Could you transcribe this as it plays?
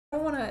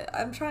don't want to.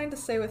 I'm trying to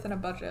stay within a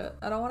budget.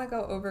 I don't want to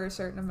go over a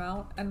certain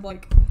amount, and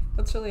like,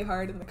 that's really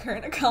hard in the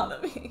current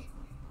economy.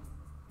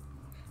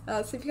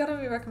 So if you got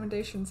any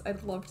recommendations,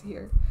 I'd love to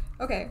hear.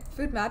 Okay,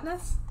 Food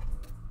Madness?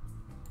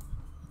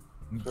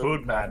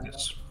 Food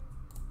Madness.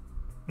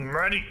 I'm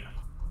ready.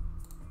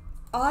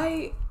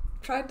 I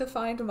tried to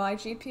find my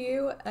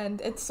GPU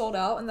and it sold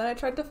out, and then I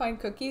tried to find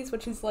Cookies,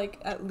 which is like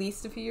at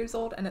least a few years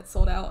old, and it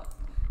sold out.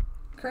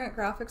 Current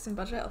graphics and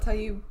budget, I'll tell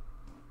you.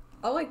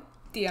 I'll like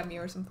DM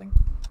you or something.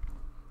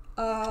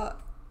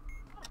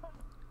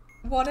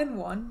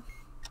 1-in-1.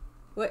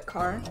 Lit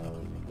car.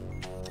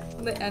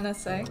 Lit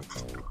NSA.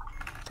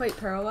 Plate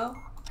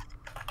parallel.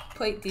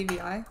 Plate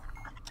DVI.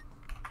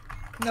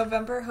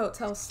 November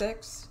Hotel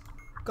 6.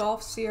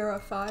 Golf Sierra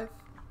 5.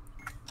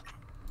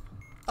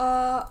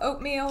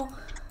 Oatmeal,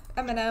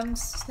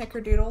 M&M's,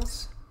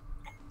 Snickerdoodles.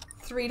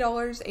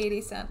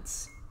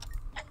 $3.80.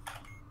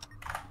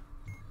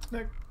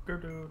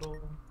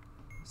 Snickerdoodle.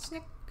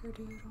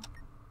 Snickerdoodle.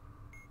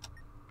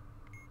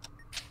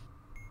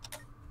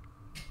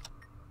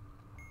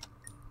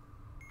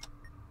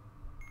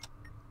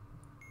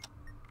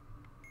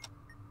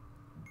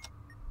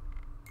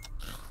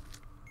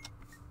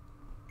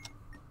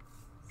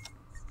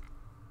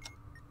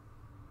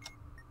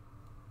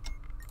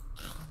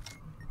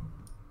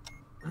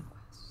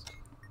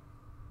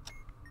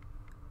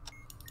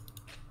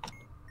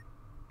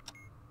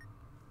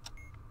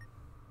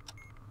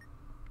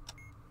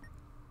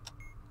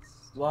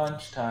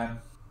 Lunchtime.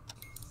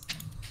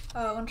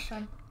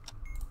 Lunchtime.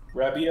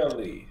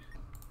 Ravioli.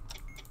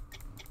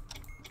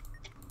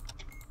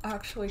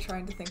 Actually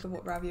trying to think of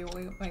what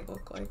ravioli might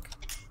look like.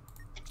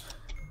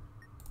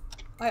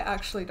 I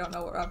actually don't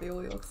know what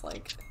ravioli looks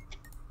like.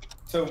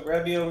 So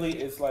ravioli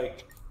is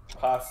like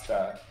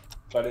pasta,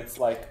 but it's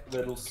like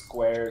little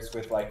squares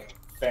with like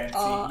fancy,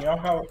 you know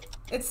how...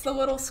 It's the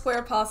little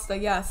square pasta,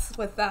 yes,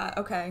 with that,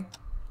 okay.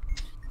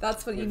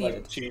 That's what you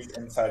needed. Like cheese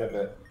inside of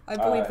it. I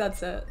believe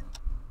that's it.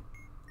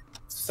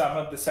 Some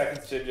of the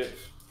second digit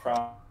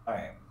prime.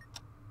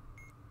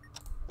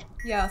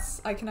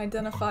 Yes, I can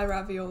identify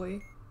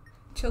ravioli.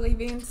 Chili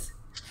beans.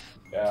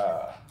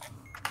 Yeah.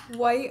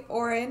 White,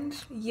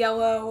 orange,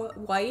 yellow,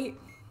 white.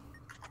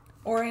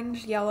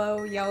 Orange,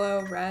 yellow,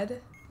 yellow,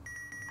 red.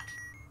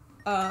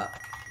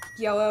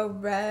 Yellow,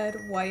 red,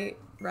 white,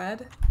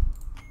 red.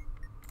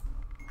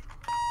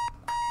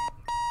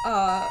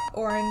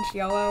 Orange,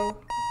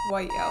 yellow,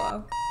 white,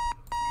 yellow.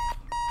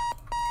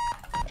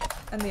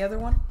 And the other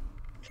one?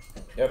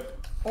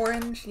 Yep.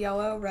 Orange,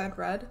 yellow, red,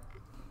 red.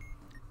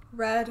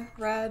 Red,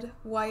 red,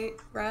 white,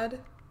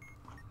 red.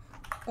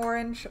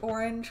 Orange,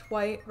 orange,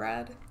 white,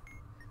 red.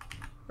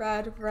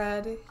 Red,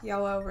 red,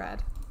 yellow,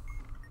 red.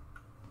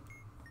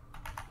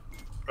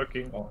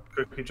 Cookie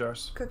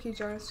jars. Cookie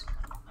jars.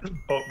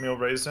 Oatmeal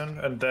raisin,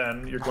 and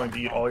then you're going to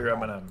eat all your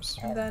M&Ms.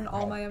 And then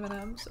all my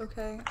M&Ms.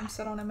 Okay, I'm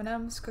set on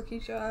M&Ms.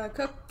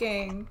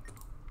 Cooking.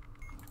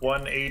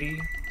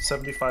 180,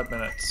 75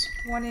 minutes.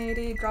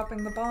 180,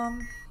 dropping the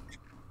bomb.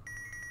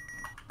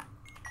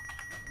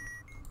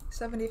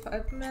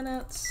 75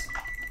 minutes.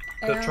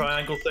 The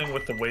triangle thing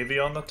with the wavy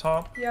on the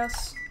top?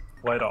 Yes.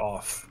 Light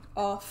off.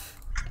 Off.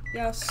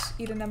 Yes,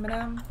 eat an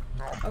M&M.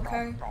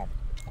 Okay.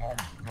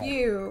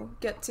 You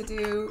get to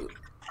do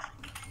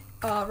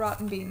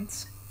rotten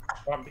beans.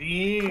 Rotten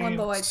beans! When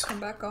the lights come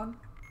back on.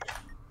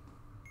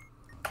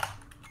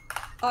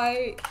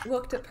 I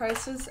looked at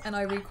prices and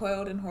I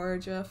recoiled in horror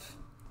GIF.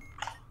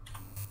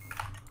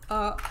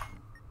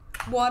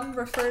 1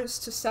 refers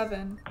to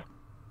 7.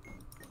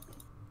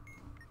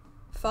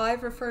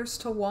 5 refers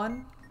to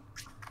 1.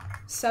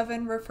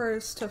 7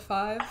 refers to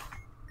 5.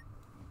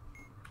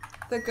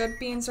 The good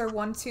beans are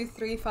 1, 2,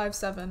 3, 5,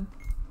 7.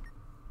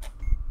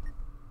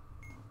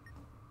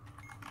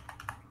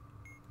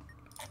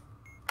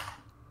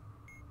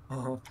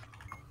 Uh-huh.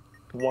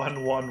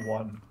 1, 1,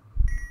 1.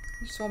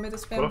 You just want me to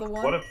spam the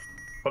 1?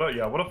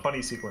 What a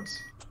funny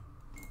sequence.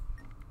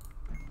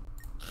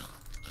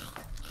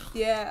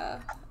 Yeah.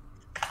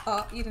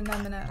 Eat an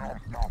M&M.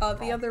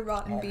 The other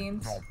rotten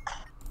beans.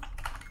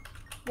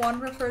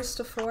 1 refers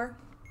to 4.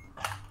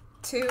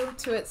 2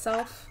 to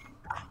itself.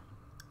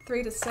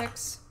 3 to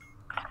 6.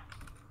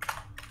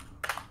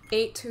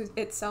 8 to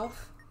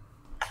itself.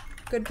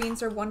 Good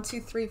beans are 1,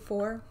 2, 3,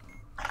 4.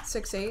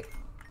 6, 8.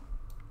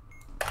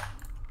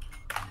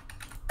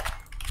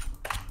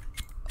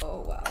 Oh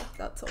wow,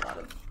 that's a lot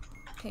of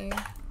pain.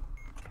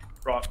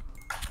 Rotten.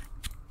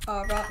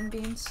 Rotten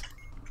beans.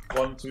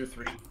 1, 2,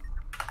 3.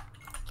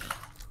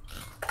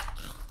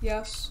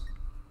 Yes.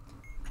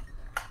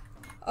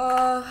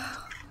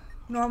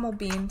 Normal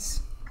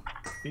beans.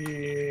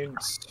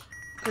 Beans.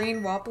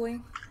 Green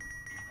wobbly.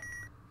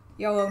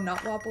 Yellow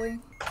nut wobbly.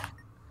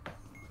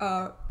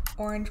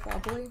 Orange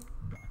wobbly.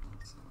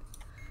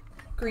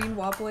 Green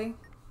wobbly.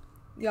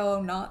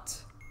 Yellow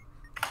nut.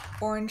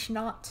 Orange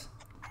nut.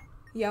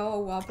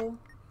 Yellow wobble.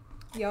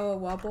 Yellow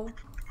wobble.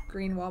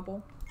 Green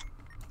wobble.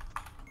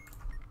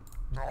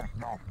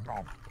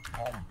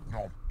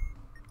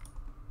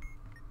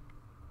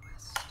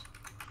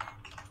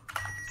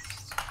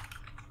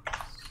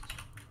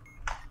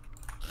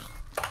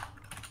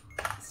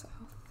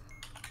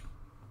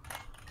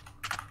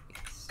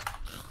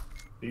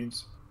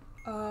 Beans.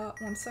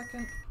 1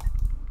 second.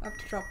 I have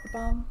to drop the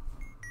bomb.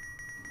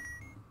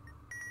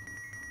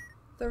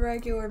 The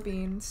regular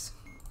beans.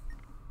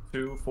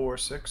 2, 4,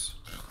 6.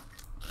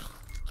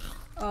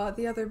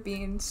 The other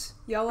beans.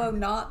 Yellow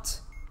knot.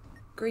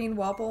 Green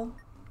wobble.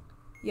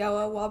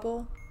 Yellow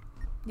wobble.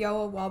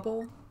 Yellow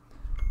wobble.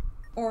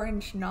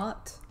 Orange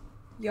knot.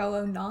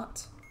 Yellow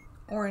knot.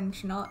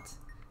 Orange knot.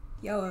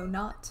 Yellow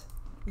knot.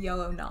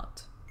 Yellow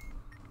knot.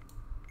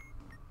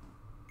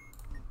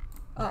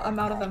 I'm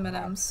out of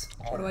M&Ms.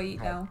 What do I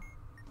eat now?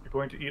 You're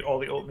going to eat all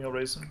the oatmeal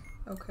raisin.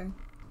 Okay.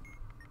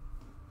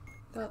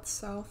 That's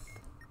south.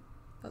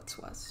 That's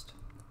west.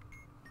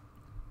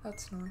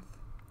 That's north.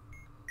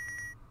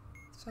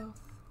 South.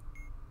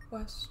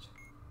 West.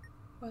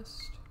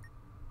 West.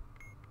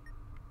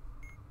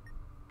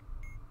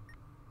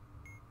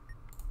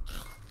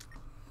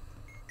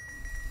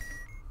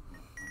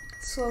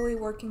 Slowly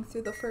working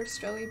through the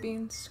first jelly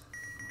beans.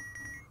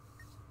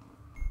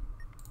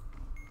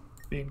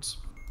 Beans.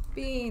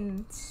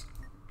 Beans.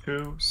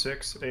 2,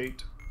 6,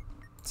 8.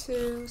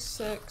 2,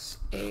 6,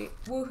 8.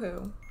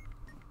 Woohoo.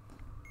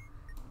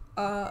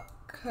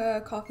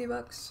 Coffee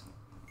bucks.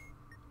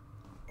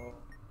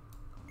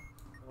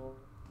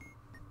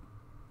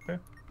 Okay.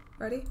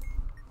 Ready?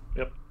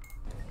 Yep.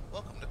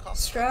 Welcome to Coffee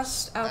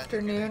Stressed Box.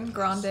 afternoon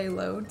grande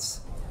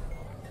loads.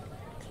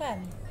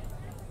 Clem.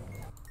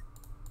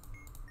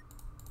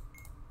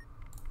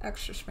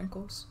 Extra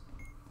sprinkles.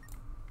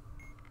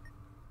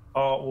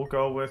 We'll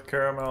go with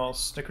caramel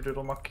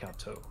snickerdoodle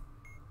macchiato.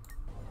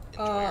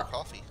 Enjoy your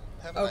coffee.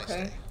 Have a nice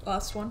Okay, day.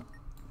 last one.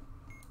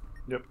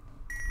 Yep.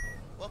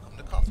 Welcome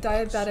to Coffee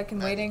Box. Diabetic and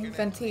May I take waiting. your name,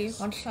 Venti.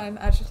 please? Lunchtime.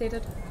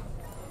 Agitated.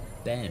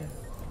 Ben.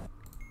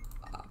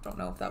 I don't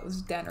know if that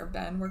was Den or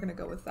Ben. We're gonna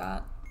go with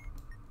that.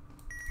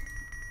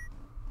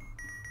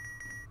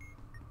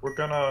 We're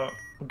gonna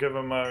give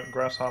him a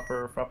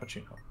grasshopper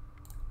frappuccino.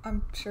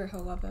 I'm sure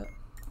he'll love it.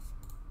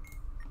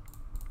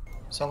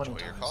 Selling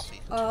Enjoy your times.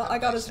 coffee. Have I a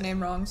got nice his day.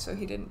 name wrong, so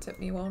he didn't tip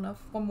me well enough.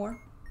 One more.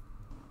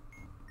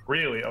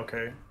 Really?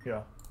 Okay.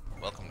 Yeah.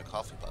 Welcome to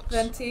Coffee Box. May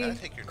I Venti.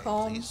 take your name,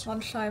 Calm. please?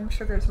 Lunchtime.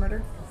 Sugar's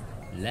murder.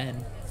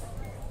 Len.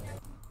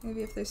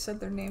 Maybe if they said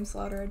their names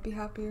louder, I'd be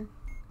happier.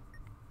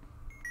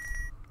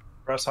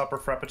 Grasshopper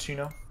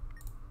frappuccino.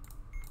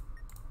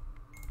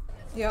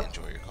 Yep.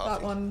 Enjoy your coffee.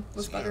 That one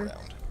was See you better.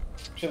 around.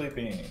 Chili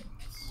beans.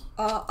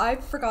 I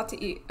forgot to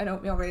eat an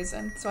oatmeal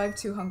raisin, so I have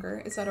 2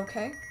 hunger. Is that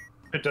okay?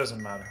 It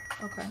doesn't matter.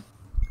 Okay.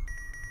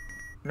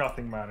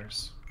 Nothing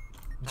matters.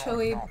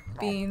 Chili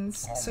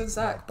beans. So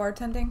Zaak,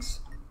 bartendings.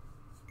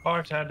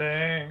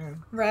 Bartending.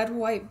 Red,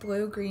 white,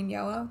 blue, green,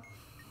 yellow.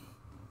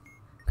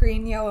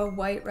 Green, yellow,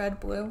 white, red,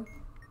 blue.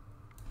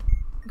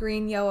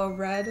 Green, yellow,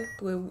 red,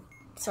 blue.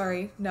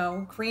 Sorry,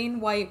 no. Green,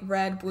 white,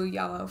 red, blue,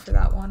 yellow for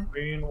that one.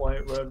 Green,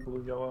 white, red,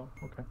 blue, yellow.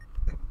 Okay.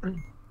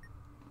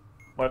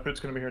 My food's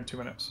gonna be here in 2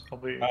 minutes. I'll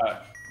be.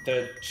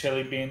 The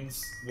chili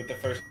beans with the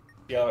first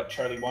yellow at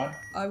Charlie 1.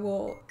 I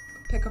will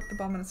pick up the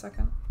bomb in a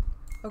second.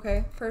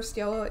 Okay, first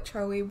yellow at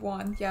Charlie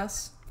 1.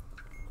 Yes.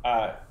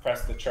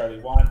 Press the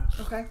Charlie 1.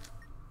 Okay.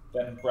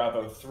 Then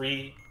Bravo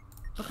 3.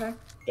 Okay.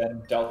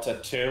 Then Delta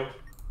 2.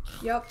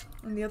 Yep.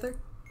 And the other?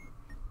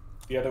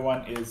 The other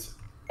one is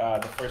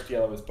the first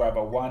yellow is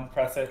Bravo 1.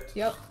 Press it.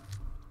 Yep.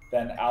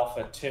 Then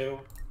Alpha 2.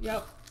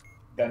 Yep.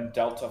 Then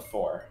Delta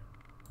 4.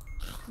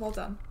 Well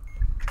done.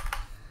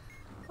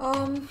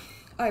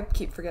 I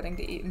keep forgetting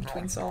to eat in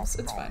between solves.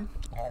 It's fine.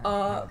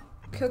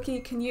 Cookie,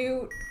 can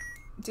you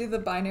do the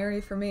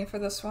binary for me for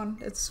this one?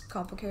 It's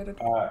complicated.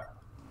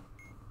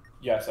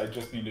 Yes, I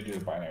just need to do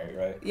the binary,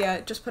 right?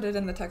 Yeah, just put it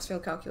in the text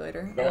field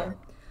calculator. Okay.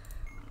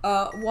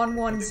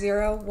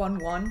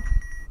 11011.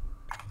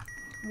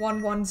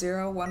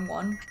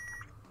 11011.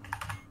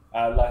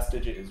 Last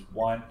digit is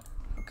 1.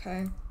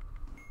 Okay.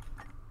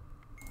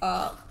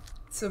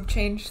 So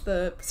change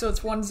the, so it's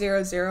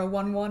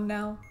 10011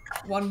 now.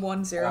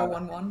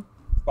 11011.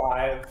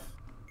 5.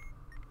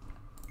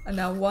 And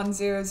now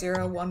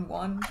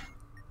 10011.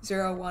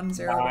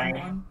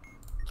 01011.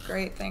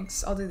 Great,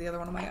 thanks. I'll do the other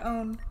one on my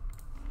own.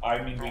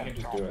 I mean, we can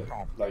just do it.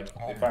 Like,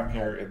 if I'm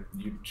here,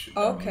 you should.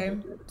 don't need Okay. to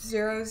do it.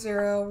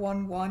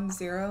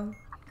 00110.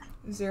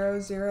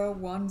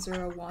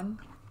 00101.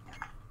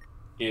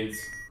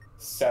 Is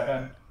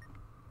 7.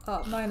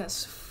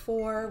 Minus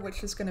 4,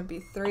 which is gonna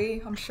be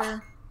 3, I'm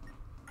sure.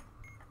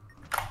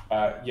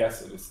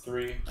 Yes, it is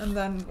 3. And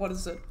then, what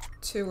is it?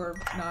 2 or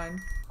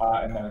 9?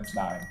 And then it's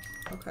 9.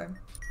 Okay.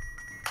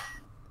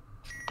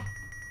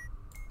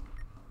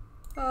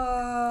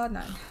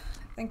 9.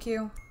 Thank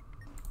you.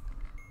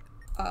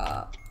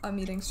 I'm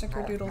eating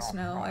snickerdoodles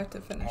now. I have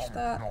to finish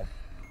that.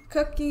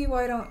 Cookie,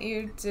 why don't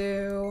you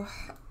do...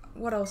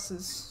 What else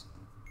is...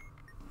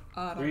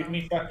 I don't Read know.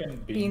 me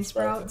fucking bean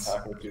sprouts and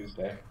Taco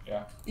Tuesday.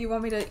 Yeah. You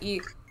want me to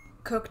eat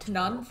cooked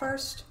none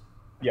first?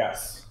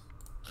 Yes.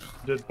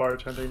 Did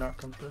bartending not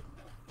come through?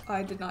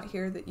 I did not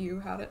hear that you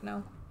had it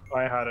now.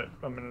 I had it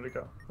a minute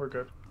ago. We're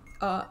good.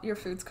 Your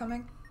food's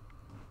coming?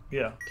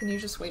 Yeah. Can you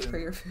just wait for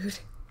your food?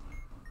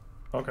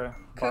 Okay.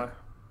 Bye.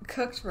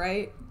 Cooked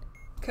right.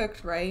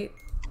 Cooked right.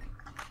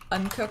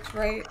 Uncooked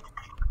right.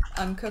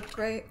 Uncooked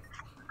right.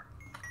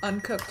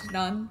 Uncooked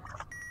none.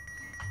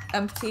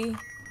 Empty.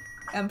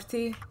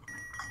 Empty.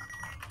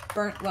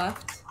 Burnt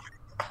left.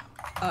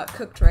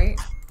 Cooked right.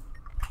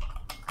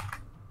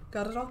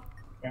 Got it all?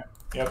 Yeah.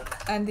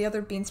 Yep. And the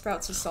other bean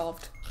sprouts is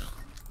solved.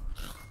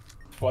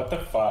 What the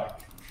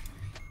fuck?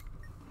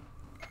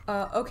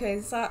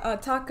 Okay,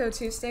 Taco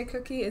Tuesday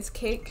cookie is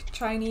cake,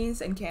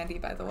 Chinese, and candy,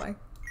 by the way.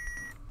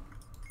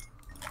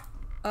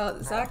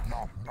 Zaak?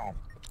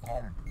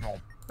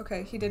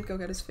 Okay, he did go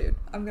get his food.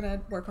 I'm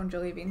gonna work on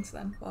jelly beans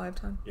then, while I have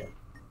time. Yeah.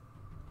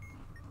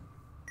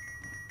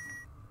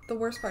 The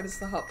worst part is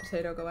the hot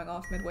potato going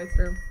off midway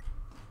through.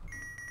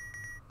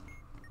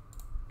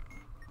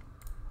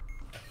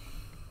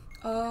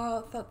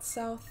 That's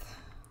south.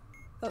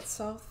 That's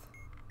south.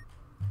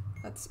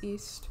 That's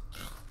east.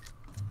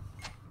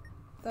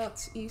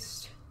 That's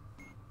east.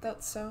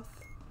 That's south.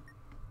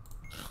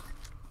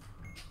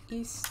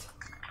 East.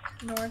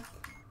 North.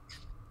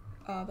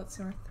 That's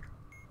north.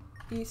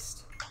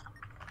 East.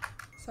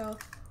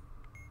 South.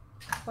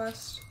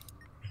 West.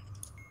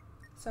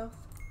 South.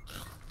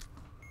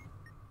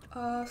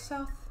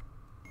 South.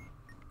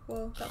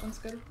 Well, that one's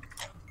good.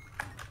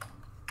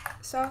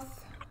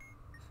 South.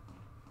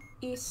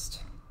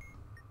 East.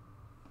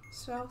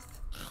 South.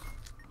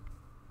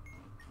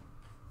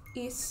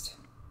 East.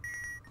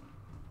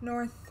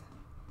 North.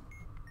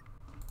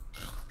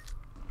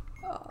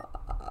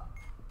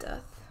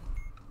 Death.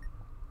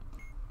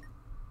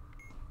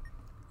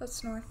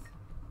 That's north.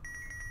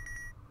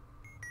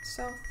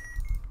 South.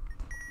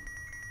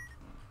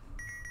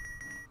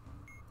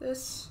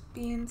 This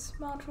beans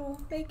module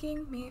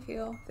making me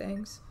feel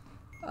things.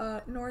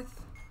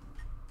 North.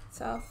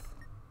 South.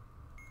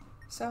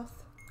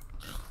 South.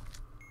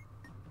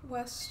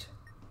 West.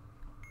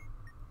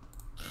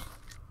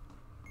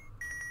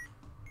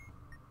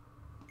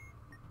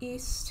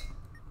 East.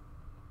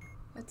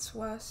 That's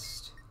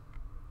west.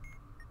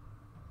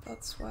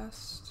 That's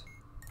west.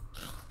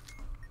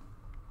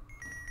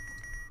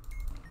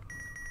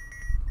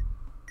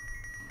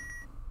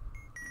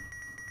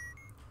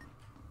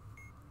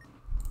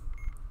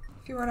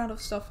 If you run out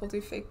of stuff, we'll do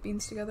fake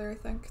beans together, I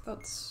think.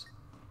 That's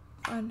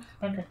fine.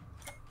 Okay.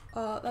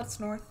 That's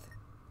north.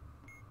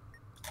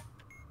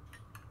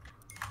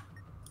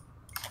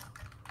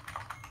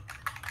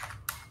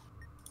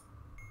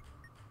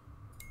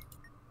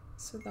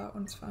 So that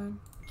one's fine.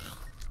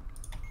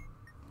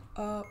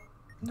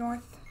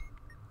 North.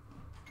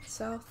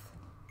 South.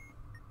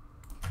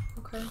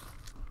 Okay.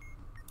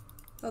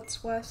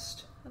 That's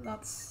west, and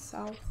that's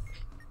south.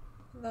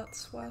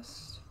 That's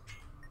west.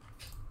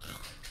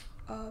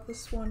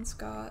 This one's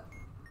got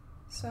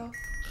south.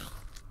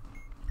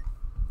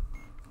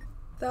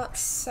 That's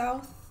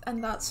south,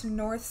 and that's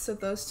north, so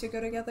those two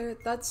go together.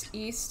 That's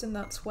east, and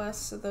that's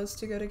west, so those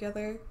two go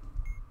together.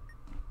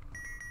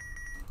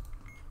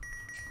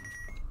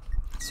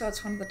 So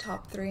it's one of the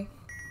top three.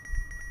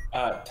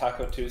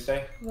 Taco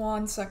Tuesday?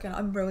 1 second,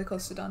 I'm really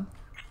close to done.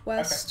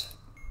 West, okay.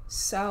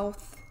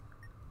 South.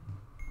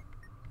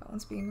 That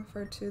one's being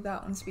referred to,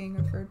 that one's being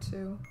referred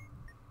to.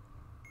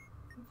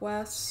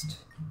 West.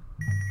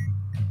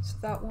 So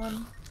that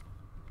one.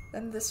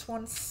 Then this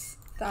one's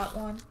that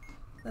one.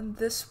 Then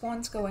this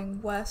one's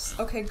going west.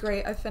 Okay,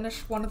 great. I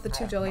finished one of the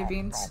two jelly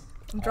beans.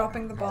 I'm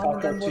dropping the bomb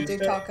and then we'll do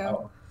taco.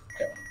 Oh,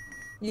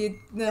 okay.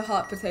 The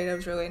hot potato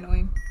is really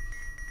annoying.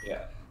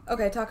 Yeah.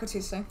 Okay, Taco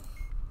Tuesday.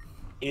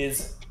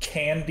 Is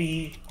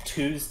Candy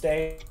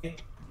Tuesday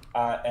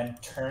and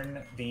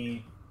turn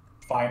the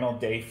final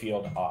day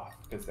field off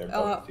because they're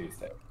both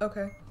Tuesday.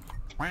 Okay.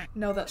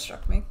 No, that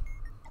struck me.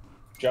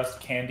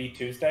 Just Candy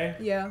Tuesday?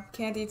 Yeah,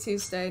 Candy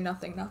Tuesday,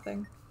 nothing,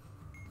 nothing.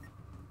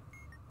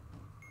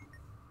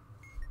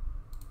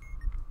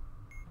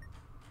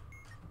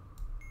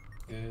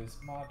 This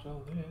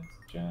module is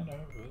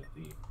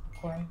generally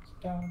quite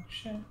dog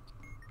shit.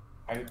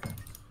 I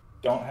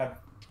don't have...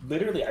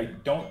 Literally, I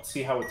don't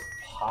see how it's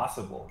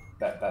possible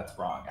that that's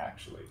wrong,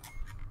 actually.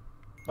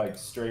 Like,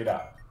 straight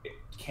up.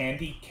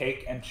 Candy,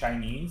 cake, and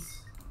Chinese?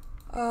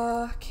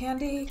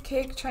 Candy,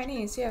 cake,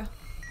 Chinese, yeah.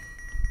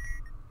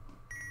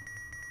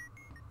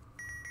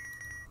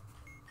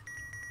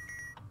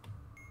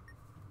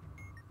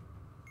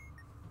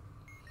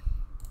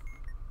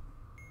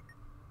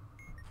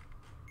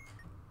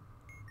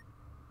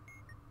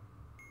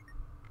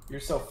 You're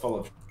so full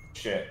of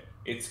shit.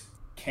 It's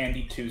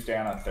Candy Tuesday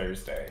on a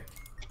Thursday.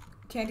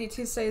 Candy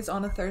Tuesday is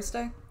on a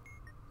Thursday?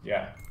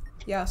 Yeah.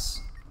 Yes.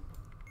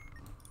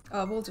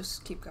 We'll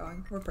just keep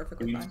going. We're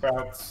perfectly Bean fine.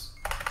 sprouts.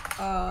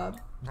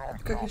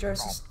 Cookie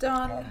jars is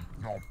done.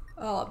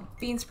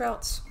 Bean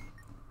sprouts.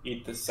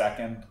 Eat the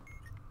second.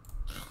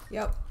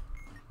 Yep.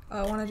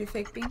 Wanna do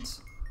fake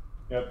beans?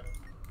 Yep.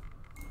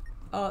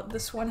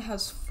 This one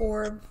has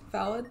 4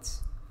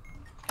 valids.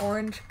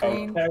 Orange,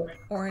 green, okay.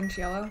 Orange,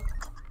 yellow.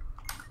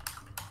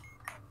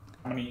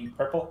 How many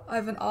purple? I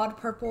have an odd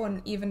purple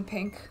and even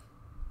pink.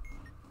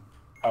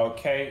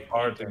 Okay,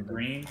 eat the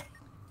green.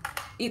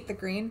 Eat the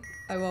green.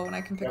 I will when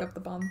I can pick up the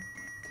bomb.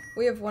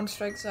 We have 1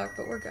 strike, Zaak,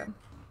 but we're good.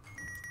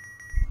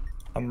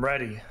 I'm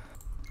ready.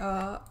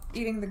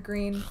 Eating the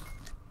green.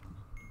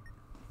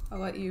 I'll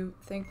let you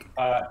think.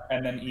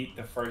 And then eat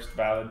the first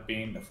valid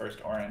bean, the first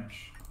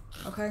orange.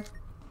 Okay.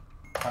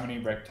 How many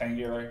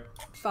rectangular?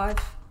 5.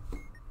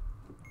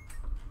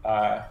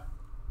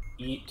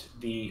 Eat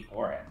the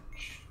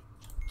orange.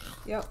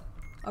 Yep.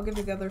 I'll give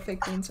you the other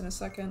fake beans in a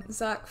second.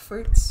 Zaak,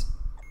 fruits.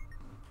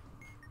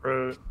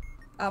 Fruit.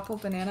 Apple,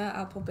 banana,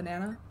 apple,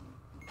 banana.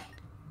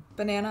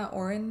 Banana,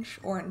 orange,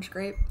 orange,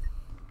 grape.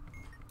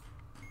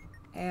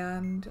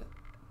 And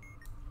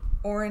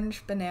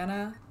orange,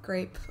 banana,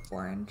 grape,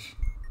 orange.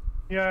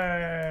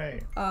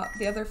 Yay!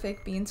 The other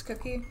fake beans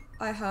cookie,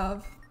 I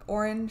have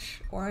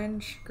orange,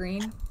 orange,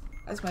 green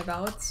as my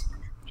ballots.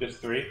 Just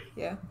 3?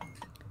 Yeah.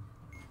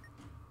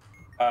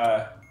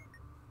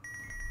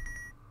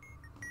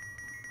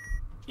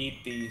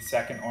 Eat the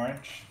second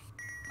orange.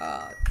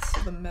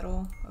 It's the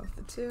middle of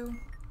the 2.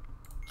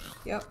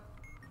 Yep.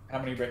 How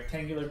many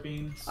rectangular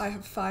beans? I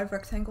have 5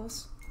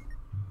 rectangles.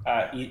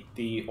 Eat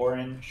the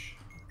orange.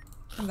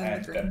 And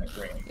then Then the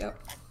green. Yep.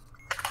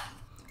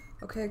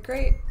 Okay,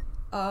 great.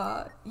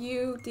 Do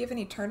you have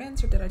any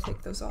turn-ins, or did I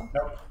take those all?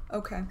 Nope.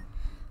 Okay.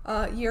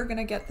 You're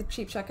gonna get the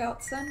cheap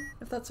checkouts then,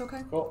 if that's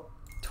okay? Cool.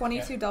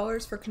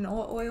 $22 for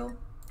canola oil,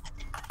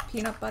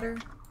 peanut butter,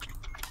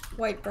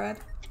 white bread,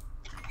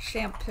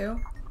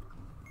 shampoo,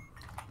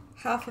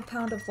 half a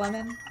pound of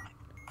lemon,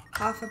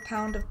 half a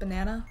pound of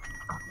banana.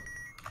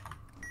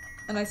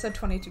 And I said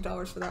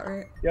 $22 for that,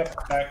 right? Yep,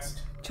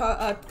 next.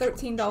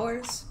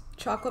 $13,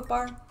 chocolate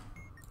bar,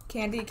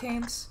 candy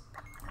canes,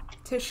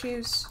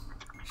 tissues,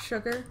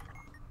 sugar,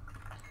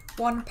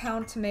 1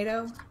 pound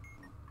tomato,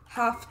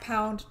 half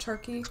pound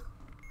turkey,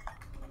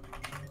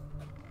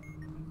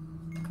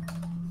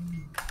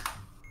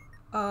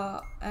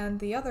 and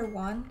the other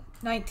one,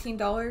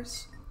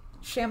 $19,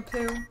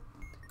 shampoo,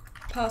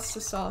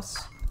 pasta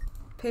sauce,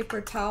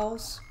 paper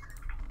towels,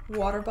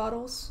 water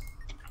bottles,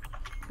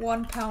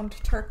 1 pound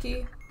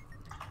turkey,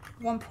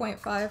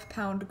 1.5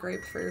 pound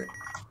grapefruit.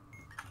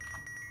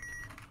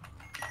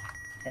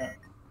 Okay.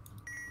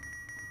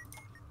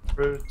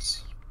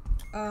 Fruits.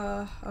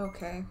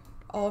 Okay.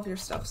 All of your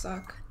stuff,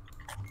 Zaak.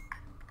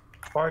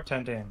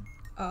 Bartending.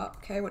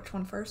 Okay, which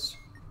one first?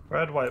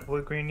 Red, white,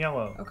 blue, green,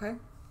 yellow. Okay.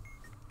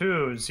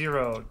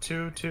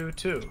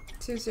 20222.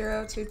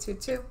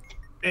 20222.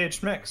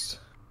 Age mixed.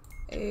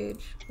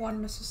 Age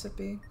 1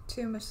 Mississippi,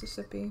 2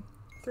 Mississippi,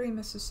 3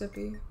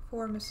 Mississippi,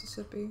 4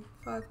 Mississippi,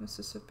 5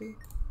 Mississippi.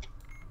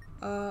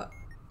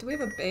 Do we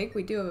have a big?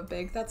 We do have a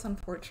big. That's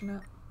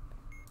unfortunate.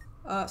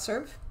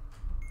 Serve?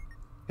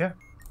 Yeah.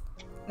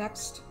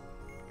 Next.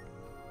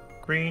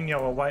 Green,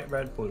 yellow, white,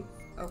 red, blue.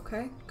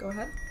 Okay, go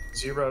ahead.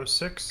 06.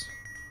 06.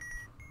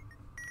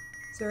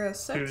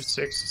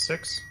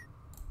 266.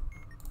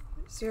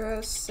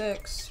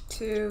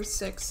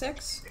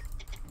 06266.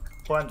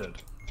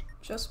 Blended.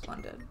 Just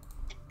blended.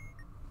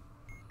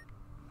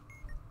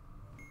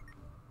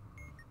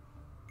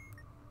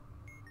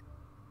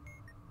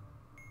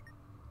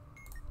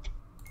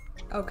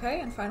 Okay,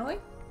 and finally?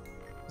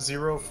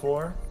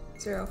 04.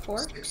 04.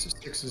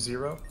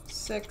 660.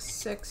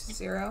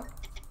 660.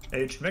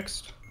 Age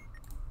mixed.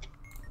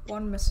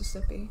 1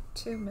 Mississippi,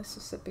 2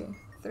 Mississippi,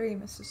 3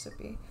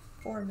 Mississippi,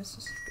 4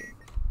 Mississippi.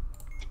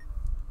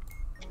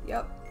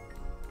 Yep.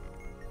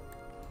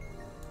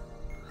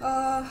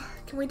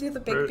 Can we do the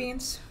baked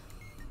beans?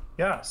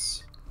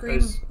 Yes.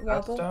 Green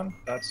wobble. That's done.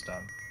 That's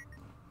done.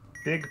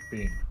 Big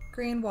bean.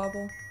 Green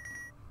wobble.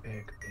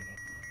 Big bean.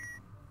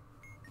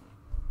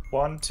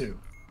 1, 2.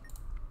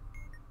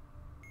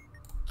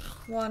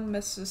 1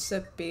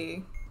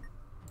 Mississippi.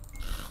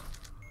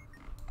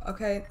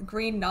 Okay,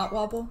 green not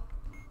wobble.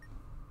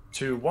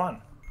 2,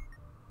 1.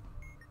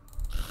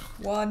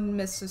 1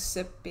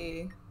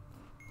 Mississippi.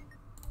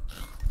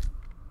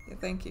 Yeah,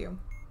 thank you.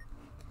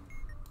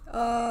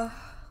 The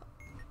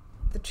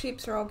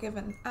cheaps are all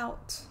given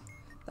out.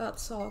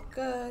 That's all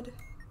good.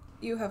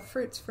 You have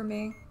fruits for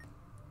me.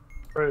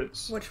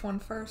 Fruits. Which one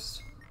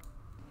first?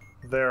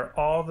 They're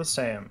all the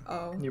same.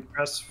 Oh. You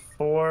press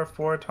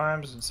 4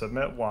 times and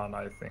submit 1,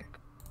 I think.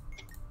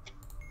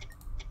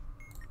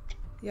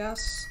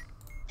 Yes.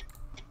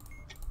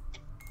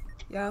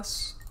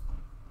 Yes.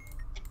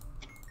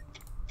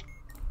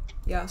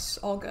 Yes,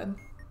 all good.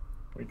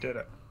 We did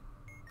it.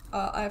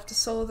 I have to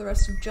solo the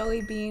rest of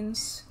jelly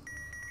beans.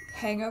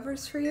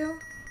 Hangovers for you?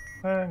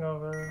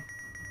 Hangover.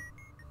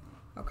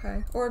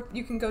 Okay. Or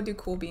you can go do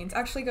cool beans.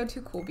 Actually, go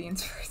do cool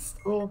beans first.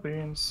 Cool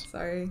beans.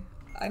 Sorry.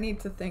 I need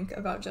to think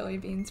about jelly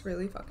beans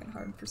really fucking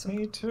hard for some.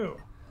 Me too.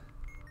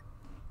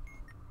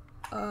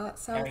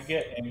 South. Can I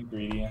get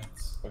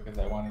ingredients? Because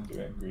I want to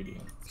do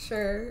ingredients.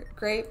 Sure.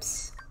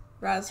 Grapes,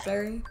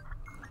 raspberry,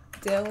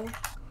 dill,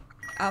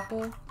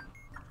 apple,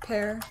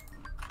 pear,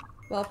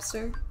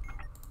 lobster,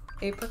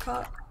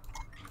 apricot.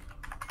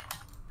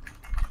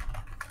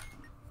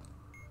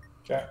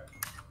 Check.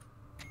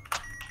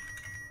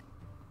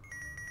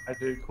 I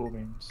did cool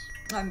beans.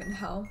 I'm in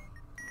hell.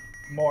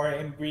 More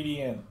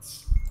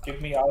ingredients.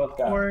 Give me all of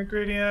them. More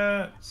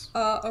ingredients.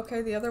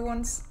 Okay, the other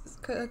ones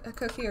a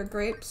cookie are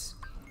grapes,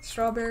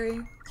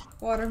 strawberry,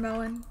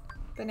 watermelon,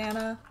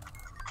 banana,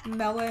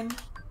 melon,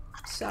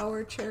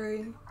 sour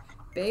cherry,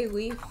 bay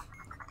leaf,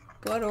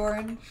 blood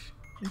orange,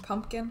 and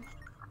pumpkin.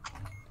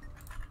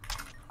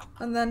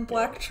 And then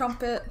black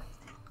trumpet,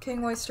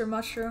 king oyster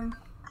mushroom,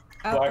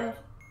 apple.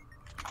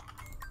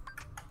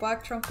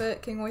 Black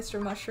trumpet, king oyster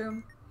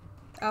mushroom,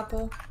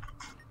 apple,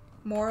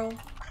 morel,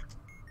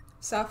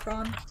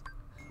 saffron,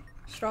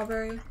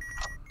 strawberry,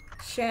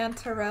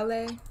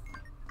 chanterelle,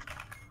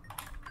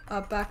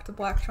 back to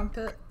black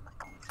trumpet.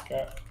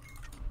 Okay.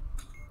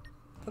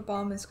 The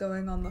bomb is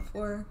going on the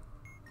floor.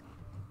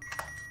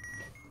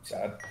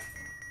 Sad.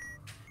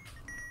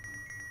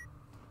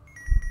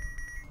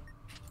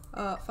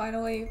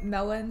 Finally,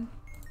 melon,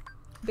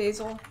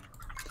 basil,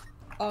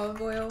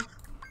 olive oil,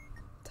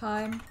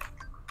 thyme,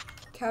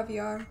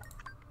 caviar,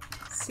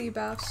 sea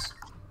bass,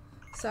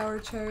 sour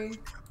cherry,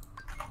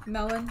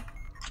 melon.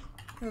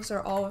 Those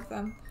are all of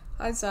them.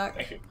 Hi, Zach.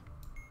 Thank you.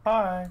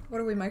 Hi. What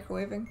are we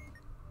microwaving?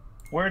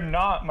 We're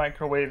not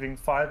microwaving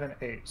 5 and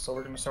 8, so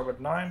we're gonna start with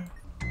 9,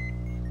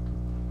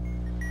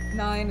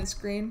 9 is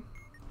green.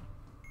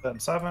 then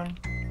 7.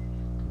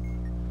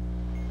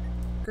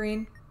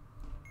 Green.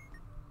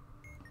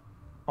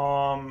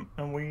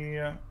 And we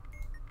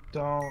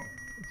don't,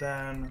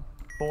 then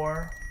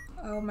 4.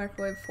 I'll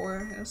microwave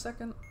 4 in a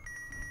second.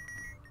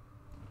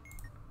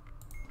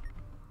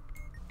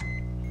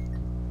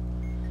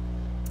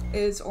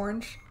 Is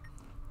orange.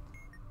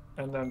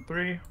 And then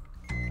 3.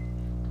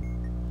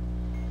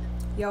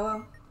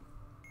 Yellow.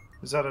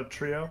 Is that a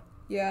trio?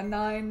 Yeah,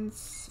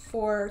 9's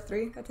 4,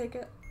 3, I take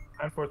it.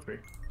 9, 4, 3.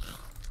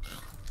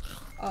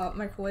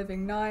 Microwaving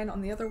 9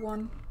 on the other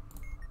one.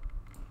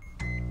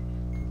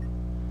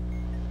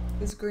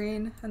 Is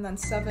green, and then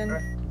 7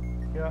 Okay.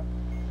 Yeah.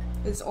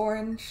 is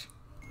orange,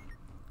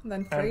 and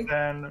then 3, And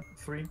then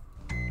 3.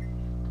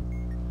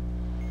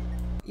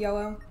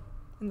 yellow,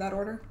 in that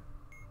order.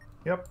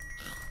 Yep.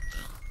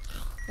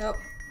 Yep.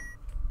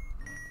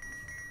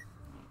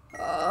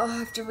 I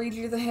have to read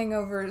you the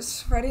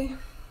hangovers. Ready?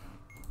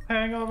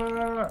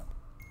 Hangover!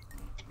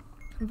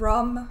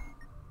 Rum,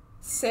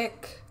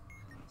 sick,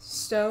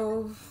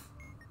 stove,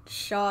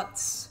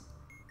 shots,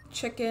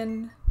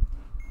 chicken,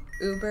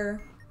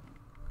 Uber.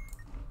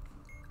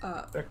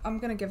 I'm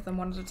gonna give them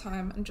one at a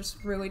time and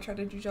just really try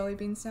to do jelly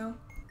beans now.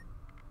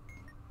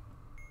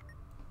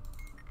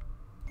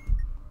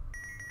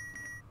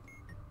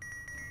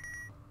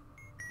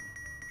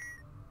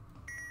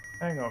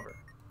 Hangover.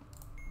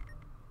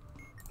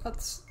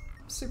 That's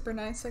super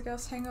nice, I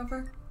guess.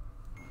 Hangover.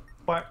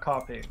 Black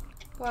coffee.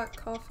 Black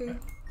coffee.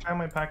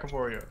 Family pack of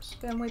Oreos.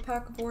 Family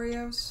pack of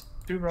Oreos.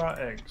 2 raw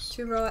eggs.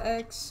 2 raw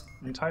eggs.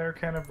 Entire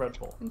can of Red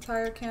Bull.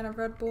 Entire can of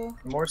Red Bull.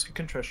 Remorse and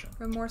contrition.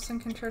 Remorse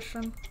and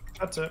contrition.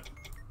 That's it.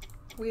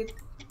 We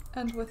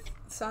end with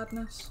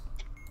sadness.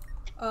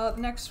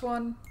 Next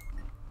one.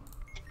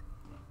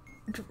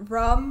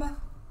 Rum,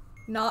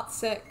 not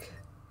sick.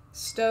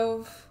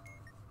 Stove,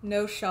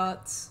 no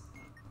shots.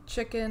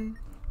 Chicken,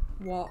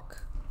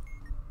 walk.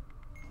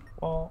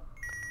 Well,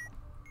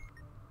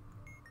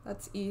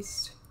 That's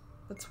east.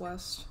 That's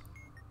west.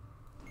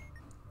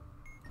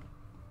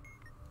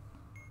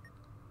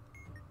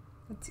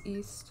 That's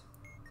east.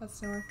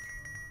 That's north.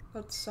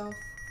 That's south.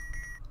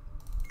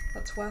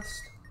 That's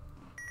west.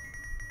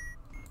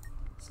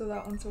 So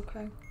that one's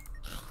okay.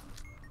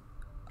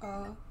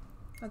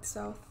 That's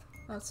south.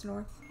 That's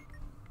north.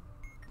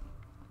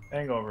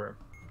 hangover.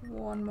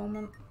 One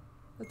moment.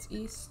 That's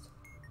east.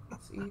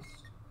 That's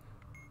east.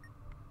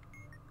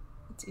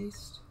 That's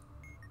east.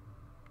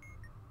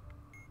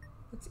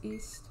 That's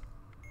east.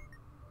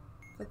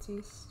 That's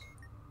east.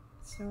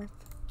 That's north.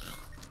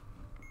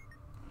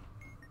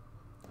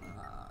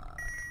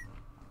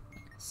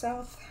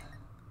 South.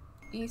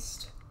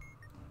 East.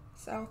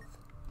 South.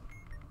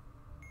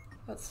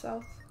 That's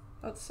south.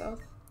 That's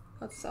south.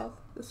 That's south.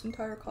 This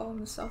entire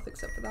column is south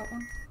except for that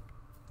one.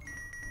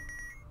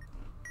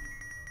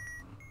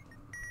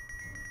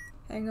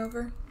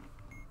 Hangover.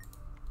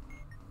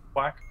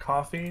 Black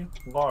coffee,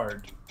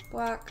 lard.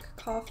 Black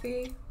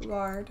coffee,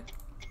 lard.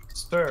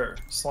 Stir,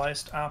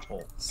 sliced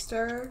apple.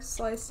 Stir,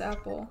 sliced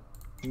apple.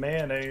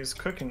 Mayonnaise,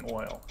 cooking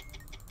oil.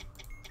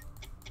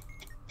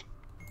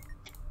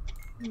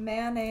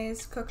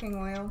 Mayonnaise, cooking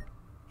oil.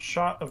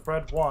 Shot of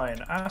red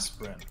wine,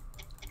 aspirin.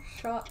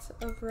 Shot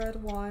of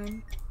red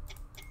wine.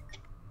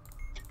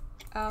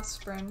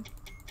 Aspirin.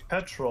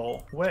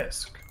 Petrol,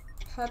 whisk.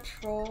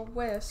 Petrol,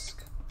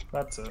 whisk.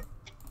 That's it.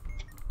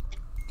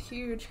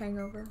 Huge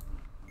hangover.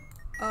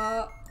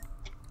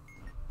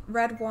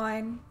 Red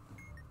wine.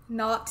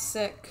 Not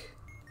sick.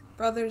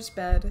 Brother's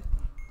bed.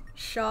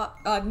 Shot,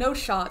 no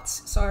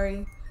shots,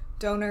 sorry.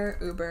 Donor,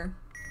 Uber.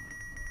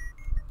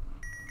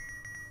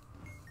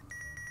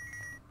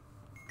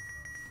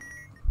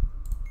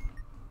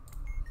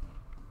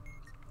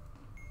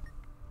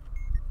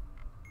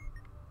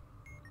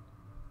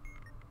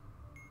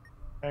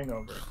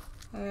 Hangover.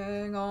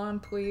 Hang on,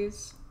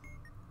 please.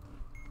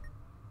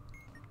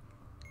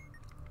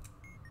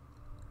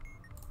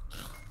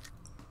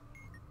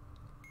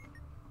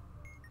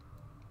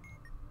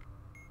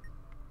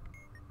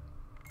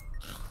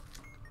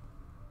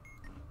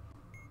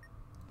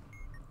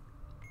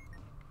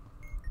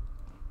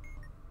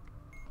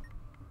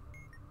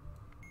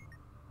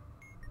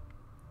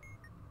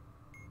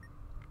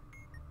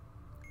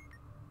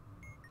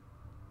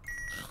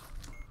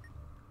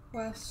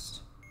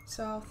 West,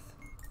 south,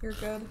 you're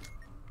good.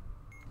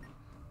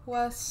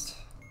 West,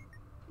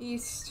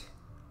 east,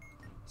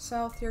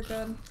 south, you're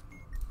good.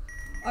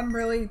 I'm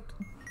really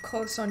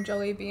close on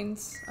jelly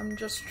beans. I'm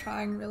just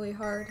trying really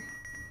hard.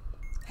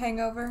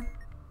 Hangover.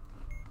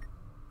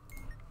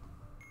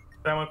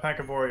 Family pack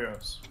of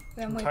Oreos.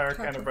 Family Entire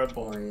pack can of Red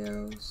Bull.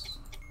 Oreos.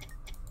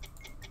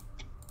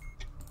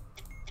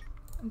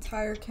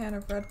 Entire can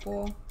of Red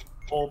Bull.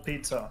 Whole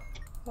pizza.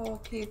 Whole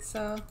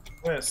pizza.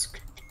 Whisk.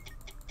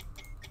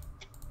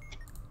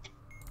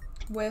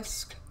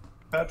 Whisk.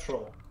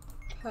 Petrol.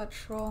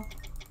 Petrol.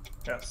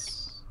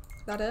 Yes.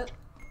 Is that it?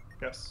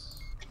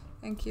 Yes.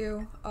 Thank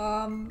you.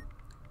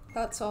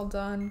 That's all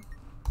done.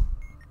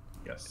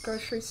 Yes.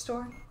 Grocery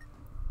store.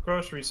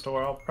 Grocery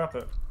store. I'll prep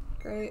it.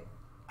 Great.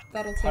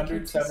 That'll take you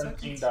 2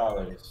 seconds.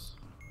 $117.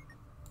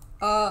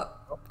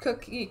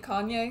 Cookie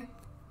Kanye.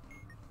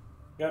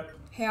 Yep.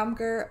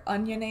 Hamburger,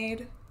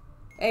 onionade,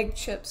 egg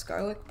chips,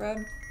 garlic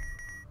bread.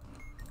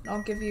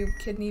 I'll give you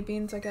kidney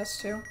beans, I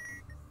guess, too.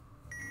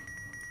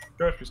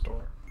 Grocery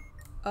store.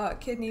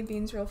 Kidney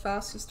beans real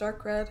fast is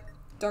dark red,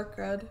 dark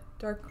red,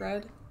 dark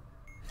red,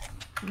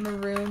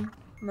 maroon,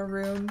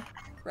 maroon,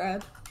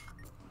 red,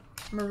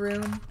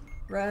 maroon,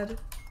 red,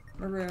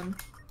 maroon.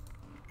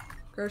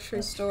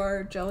 Grocery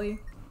store, jelly.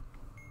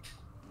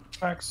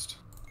 Next.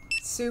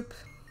 Soup.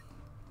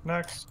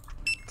 Next.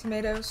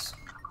 Tomatoes.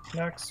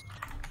 Next.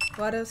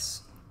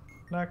 Lettuce.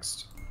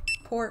 Next.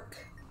 Pork.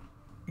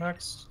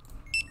 Next.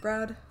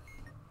 Bread.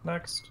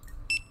 Next.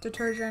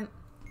 Detergent.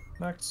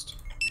 Next.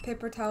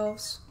 Paper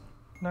towels.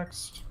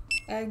 Next.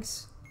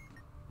 Eggs.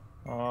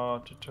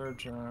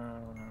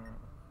 Detergent.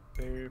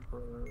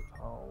 Paper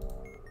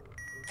towels.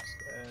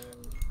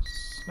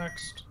 Eggs.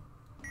 Next.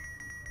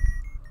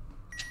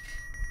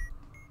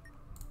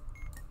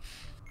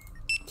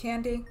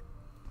 Candy.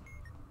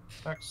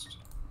 Next.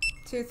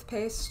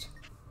 Toothpaste.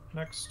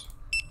 Next.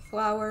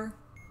 Flour.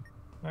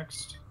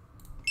 Next.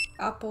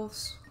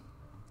 Apples.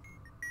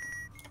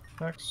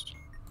 Next.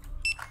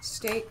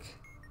 Steak.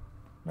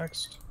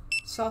 Next.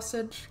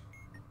 Sausage.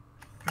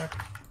 Next.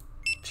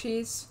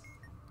 Cheese.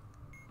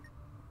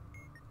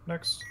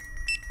 Next.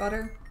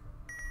 Butter.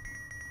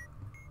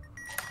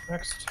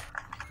 Next.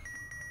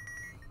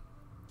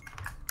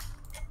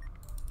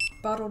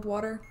 Bottled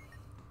water.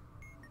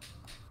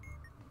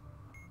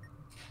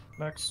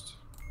 Next.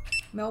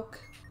 Milk.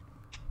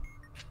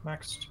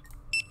 Next.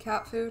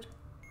 Cat food.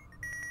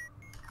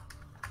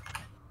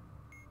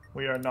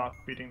 We are not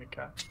feeding the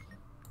cat.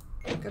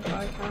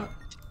 Goodbye, cat.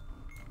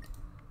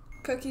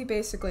 Cookie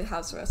basically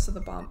has the rest of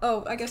the bomb.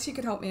 Oh, I guess you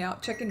could help me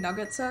out. Chicken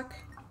nuggets, Zaak?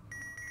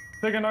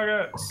 Chicken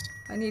nuggets!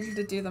 I need you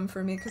to do them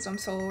for me because I'm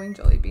soloing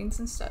jelly beans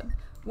instead.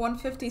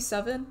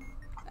 157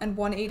 and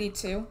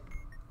 182.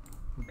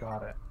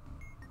 Got it.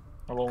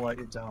 I won't let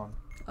you down.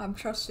 I'm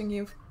trusting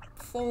you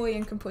fully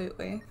and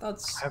completely. I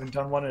haven't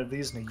done one of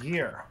these in a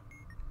year.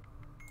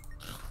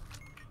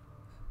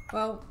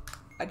 Well,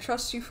 I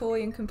trust you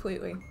fully and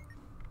completely.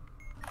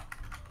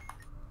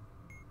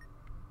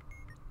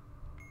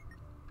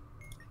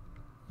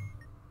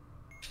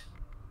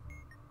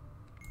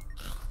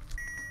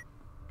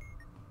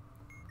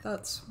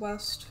 That's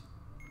west.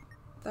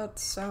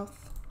 That's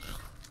south.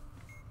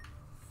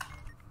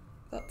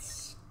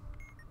 That's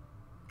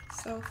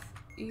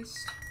southeast.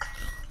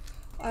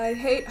 I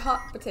hate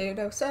hot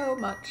potato so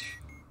much.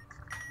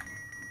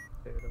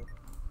 Potato.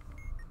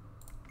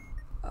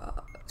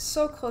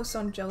 So close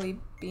on jelly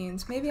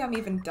beans. Maybe I'm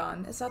even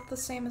done. Is that the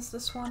same as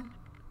this one?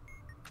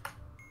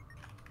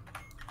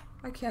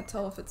 I can't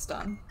tell if it's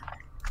done.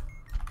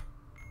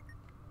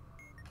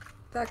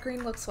 That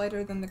green looks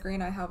lighter than the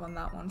green I have on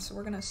that one, so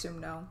we're gonna assume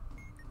no.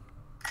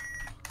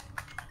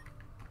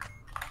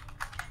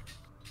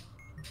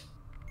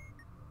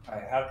 I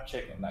have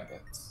chicken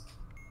nuggets.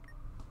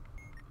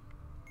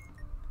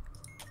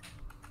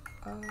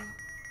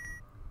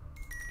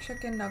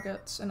 Chicken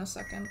nuggets in a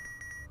second.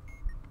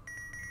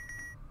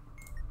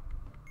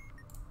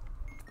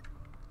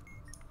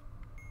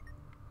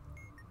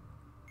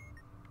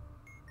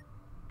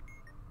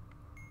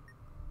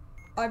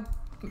 I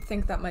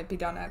think that might be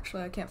done,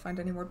 actually. I can't find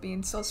any more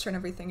beans, so let's turn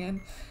everything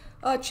in.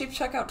 Cheap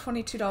checkout,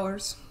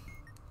 $22.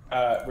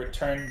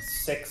 Return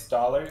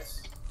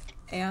 $6.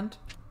 And?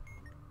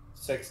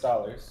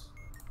 $6.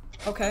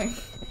 Okay.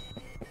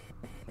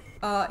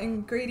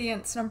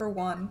 Ingredients number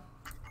 1.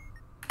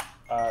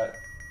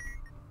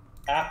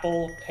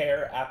 Apple,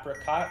 pear,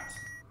 apricot.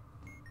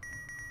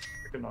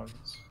 Chicken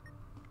nuggets.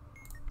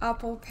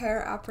 Apple,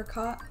 pear,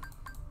 apricot.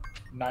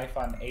 Knife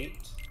on 8.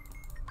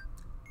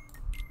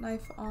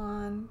 Knife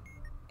on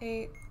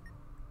 8.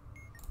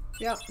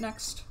 Yep,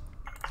 next.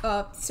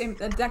 Same,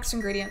 next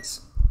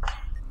ingredients.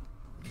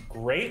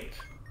 Grape,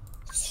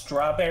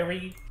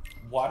 strawberry,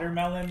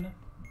 watermelon,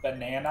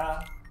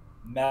 banana,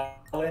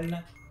 melon,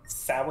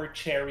 sour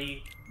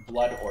cherry,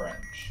 blood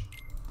orange.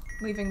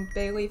 Leaving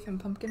bay leaf and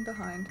pumpkin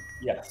behind.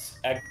 Yes.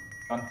 Egg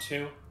on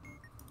 2.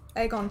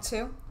 Egg on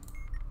 2.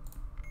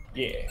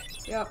 Yeah.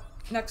 Yep.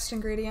 Next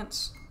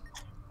ingredients.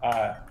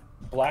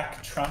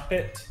 Black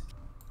trumpet,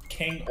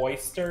 king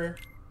oyster,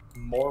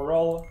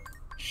 Moral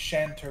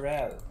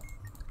Chanterelle.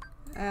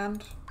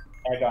 And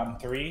Egg on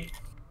 3.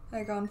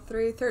 egg on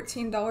 3.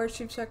 $13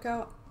 cheap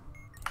checkout.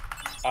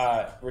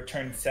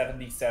 Return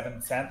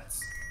 77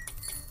 cents.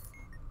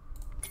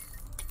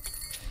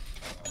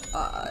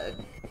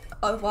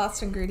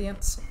 Last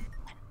ingredients.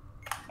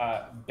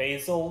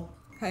 Basil.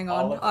 Hang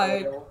on, olive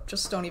I oil.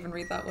 just don't even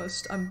read that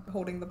list. I'm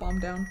holding the bomb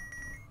down.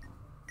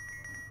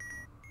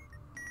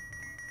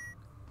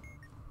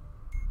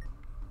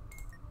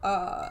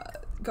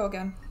 Go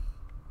again.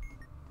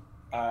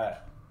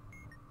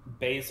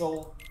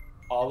 Basil,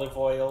 olive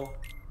oil,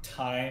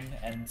 thyme,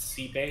 and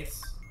sea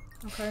base.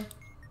 Okay.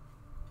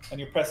 And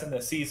you're pressing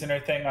the seasoner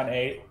thing on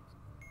 8.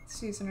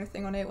 Seasoner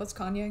thing on 8. What's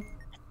Kanye?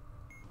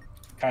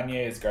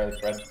 Kanye is garlic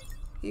bread.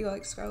 He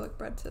likes garlic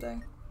bread today.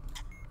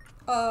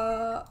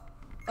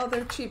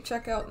 Other cheap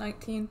checkout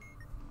 19.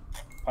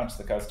 Punch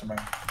the customer.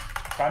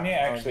 Kanye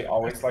actually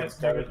always likes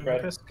garlic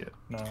bread. Biscuit.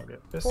 No,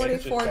 get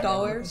biscuit.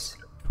 $44.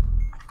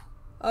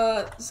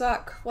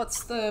 Zaak,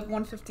 what's the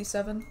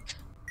 157?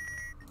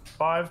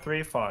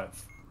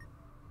 535.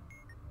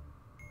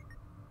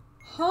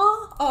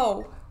 Huh?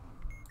 Oh.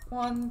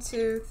 1,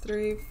 2,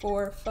 3,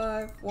 4,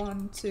 5.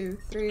 1, 2,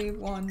 3.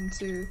 1,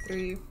 2,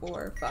 3,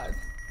 4, 5.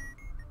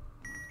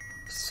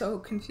 So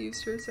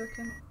confused for a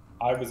second.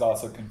 I was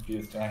also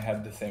confused and I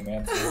had the same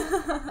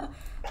answer.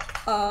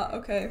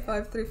 Okay,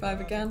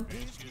 535 again.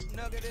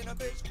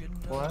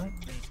 What?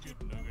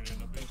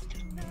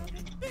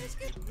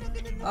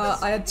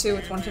 I had 2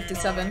 with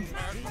 157.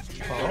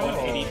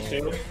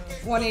 182.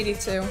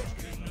 182.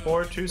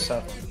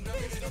 427.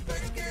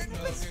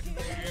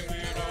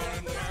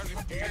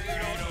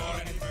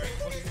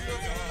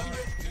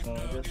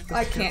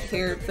 I can't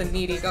hear the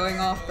needy going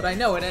off, but I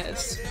know it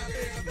is.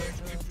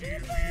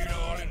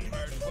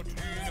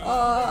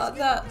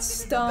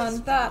 That's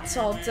done. That's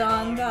all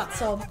done.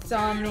 That's all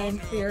done in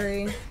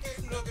theory.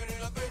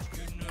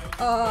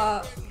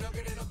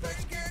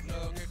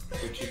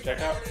 Did you check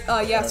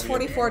out? Yes,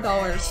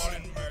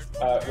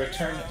 $44.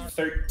 Return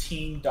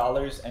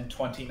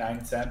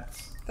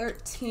 $13.29.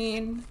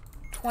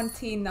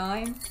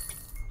 $13.29.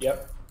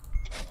 Yep.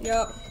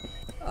 Yep.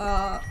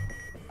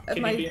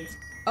 Kidney beans.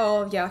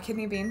 Oh yeah,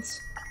 kidney beans.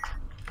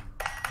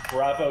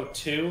 Bravo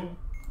 2.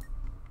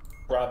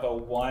 Bravo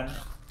 1.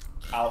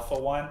 Alpha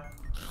 1.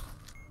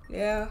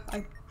 Yeah,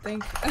 I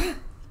think.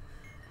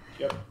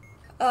 Yep.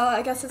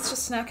 I guess it's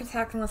just snack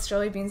attack unless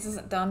jelly beans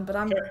isn't done, but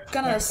I'm Sure.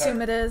 gonna Snack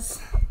assume attack. it is.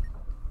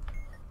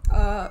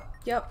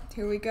 Yep,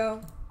 here we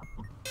go.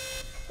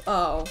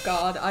 Oh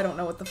god, I don't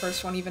know what the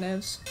first one even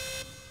is.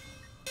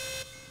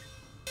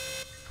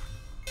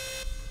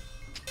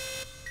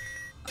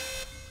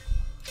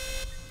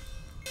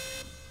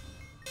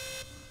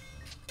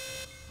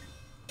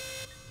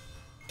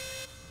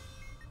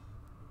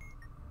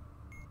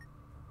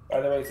 By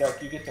the way,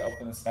 Zach, you get to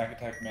open the snack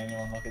attack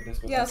manual and look at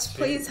this with Yes, us, too.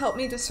 please help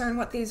me discern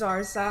what these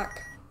are, Zaak.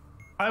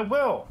 I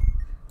will.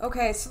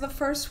 Okay, so the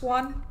first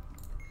one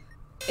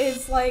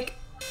is like,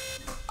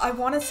 I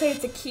want to say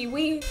it's a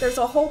kiwi. There's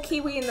a whole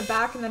kiwi in the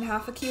back and then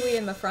half a kiwi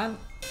in the front.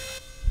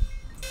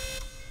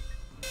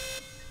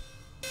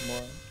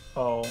 More.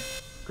 Oh,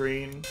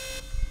 green.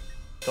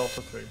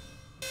 Delta 3.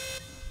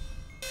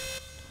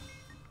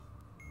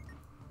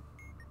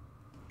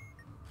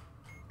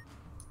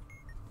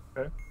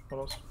 Okay, what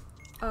else?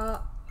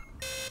 Okay.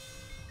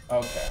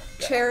 Yeah.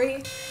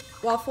 Cherry,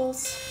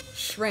 waffles,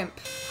 shrimp,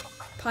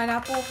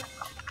 pineapple,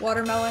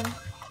 watermelon,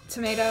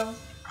 tomato,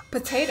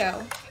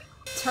 potato,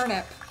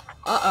 turnip,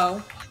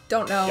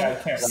 don't know, Yeah, I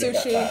can't write that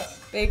sushi,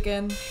 fast.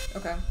 bacon,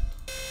 okay.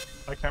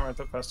 I can't write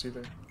that fast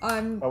either.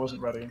 I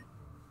wasn't ready.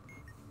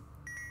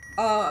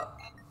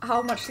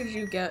 how much did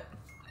you get?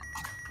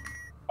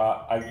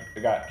 I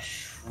got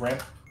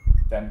shrimp,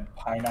 then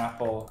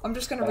pineapple. I'm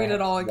just gonna read it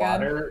all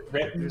again. Water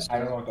written. I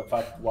don't know what the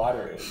fuck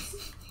water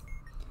is.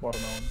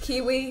 Watermelon.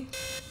 Kiwi,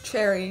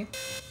 cherry,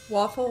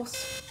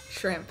 waffles,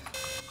 shrimp,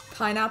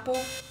 pineapple,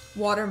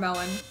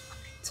 watermelon,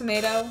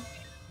 tomato,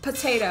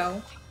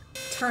 potato,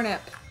 turnip,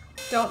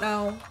 don't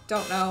know,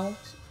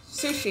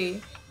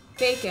 sushi,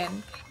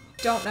 bacon,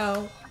 don't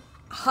know,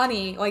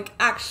 honey, like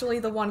actually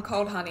the one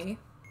called honey.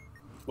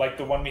 Like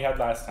the one we had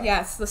last time.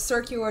 Yes, the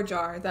circular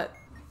jar that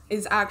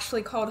is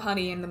actually called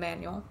honey in the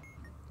manual.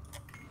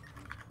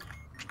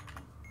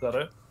 Is that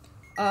it?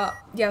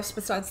 Yes,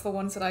 besides the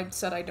ones that I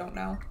said I don't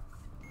know.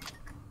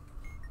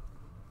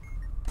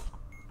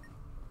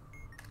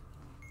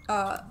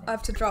 I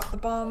have to drop the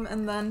bomb,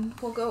 and then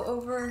we'll go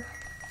over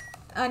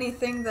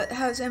anything that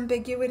has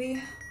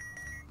ambiguity,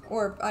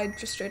 or I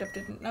just straight up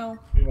didn't know.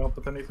 You know,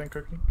 with anything,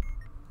 Cookie?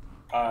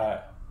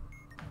 I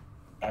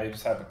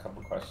just have a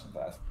couple questions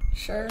to ask.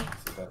 Sure.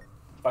 So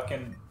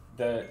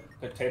the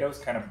potato's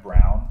kind of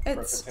brown for a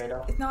It's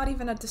potato. not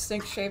even a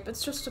distinct shape.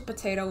 It's just a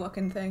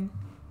potato-looking thing.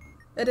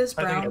 It is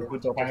I brown. think it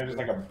would Kind of just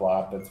like a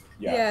blob that's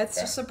Yeah, it's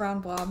okay. just a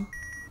brown blob.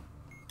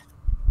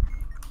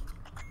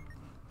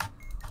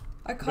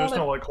 I called There's it.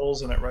 no like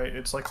holes in it, right?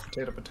 It's like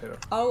potato.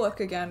 I'll look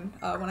again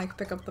when I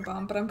pick up the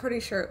bomb, but I'm pretty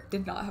sure it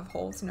did not have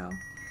holes. No.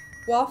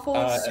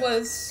 Waffles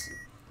was.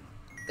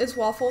 Is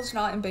waffles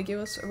not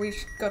ambiguous? Are we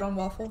good on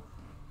waffle?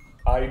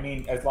 I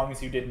mean, as long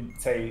as you didn't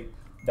say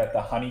that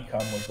the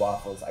honeycomb was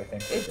waffles, I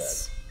think we're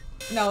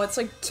good. No, it's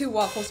like 2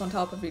 waffles on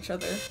top of each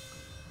other.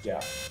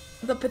 Yeah.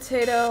 The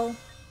potato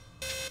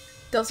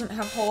doesn't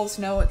have holes.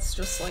 No, it's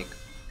just like...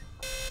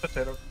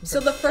 Potato. So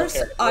the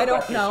first I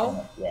don't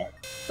know. Yeah.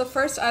 The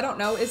first I don't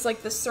know is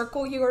like the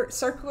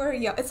circular,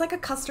 yeah, it's like a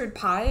custard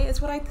pie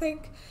is what I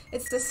think.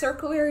 It's the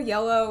circular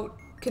yellow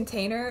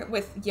container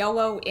with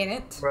yellow in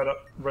it.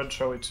 Red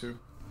chili too.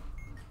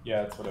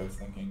 Yeah, that's what I was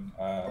thinking.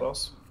 What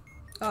else?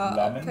 Lemon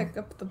I'll pick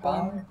up the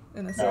bomb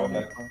in a second.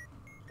 No,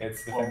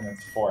 it's the thing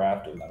that's 4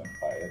 after lemon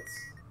pie.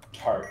 It's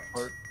tart.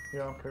 Tart.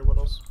 Yeah, okay, what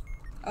else?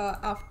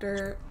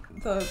 After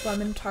the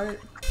lemon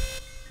tart.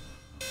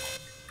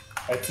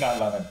 It's not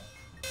lemon.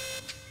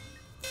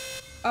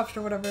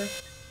 After whatever.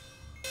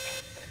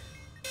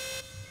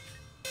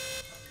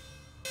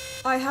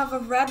 I have a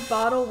red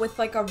bottle with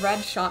like a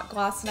red shot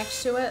glass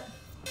next to it.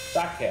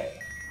 Zaak.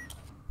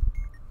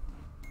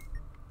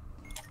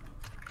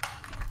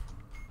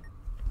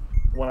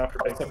 One after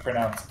It's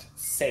pronounced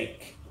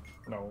sake.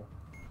 No.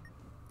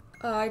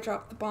 I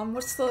dropped the bomb.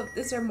 What's the...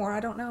 Is there more?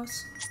 I don't know.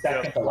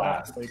 Second to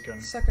last.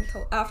 Bacon. Second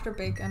to... After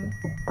bacon.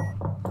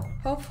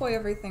 Hopefully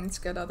everything's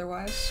good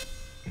otherwise.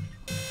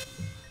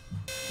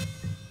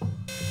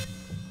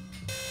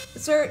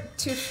 Is there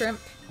 2 shrimp?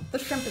 The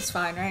shrimp is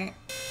fine, right?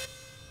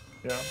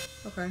 Yeah.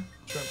 Okay.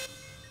 Shrimp.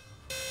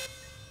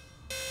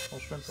 Well,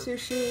 shrimp.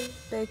 Sushi,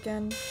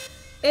 bacon.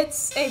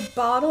 It's a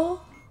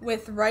bottle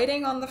with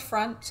writing on the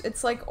front.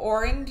 It's like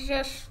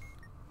orangish.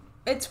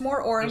 It's more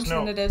orange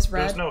than it is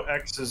red. There's no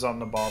X's on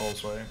the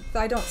bottles, right?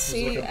 I don't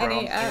see like a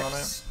any brown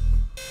X.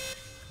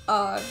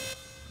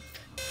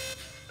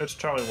 It's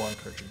Charlie 1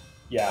 cookie.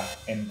 Yeah,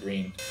 in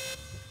green.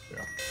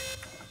 Yeah.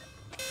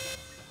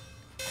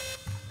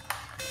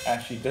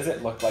 Actually, does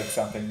it look like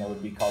something that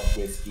would be called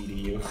whiskey to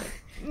you?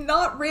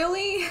 Not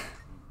really.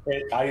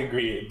 I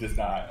agree, it does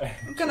not.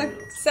 I'm gonna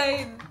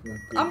say...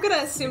 I'm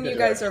gonna assume you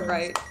guys are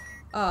right.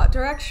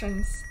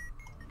 Directions.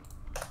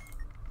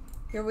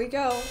 Here we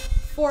go.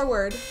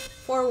 Forward,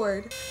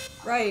 forward,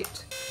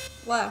 right,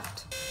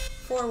 left,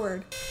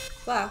 forward,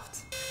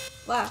 left,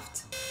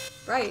 left,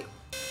 right,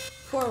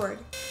 forward,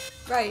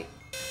 right,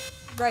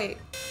 right,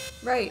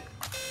 right,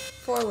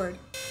 forward,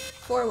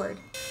 forward,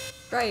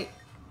 right.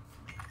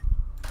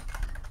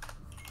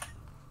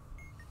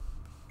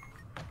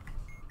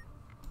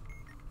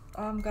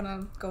 I'm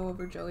gonna go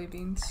over jelly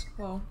beans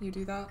while you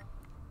do that.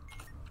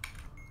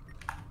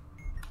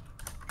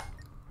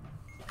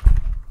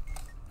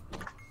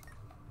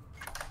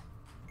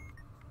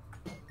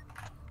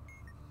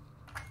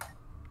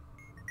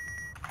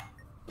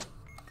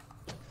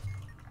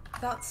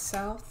 That's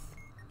south.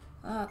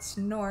 That's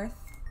north.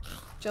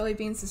 Jelly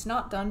beans is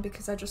not done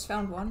because I just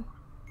found one.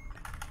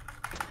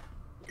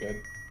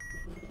 Good.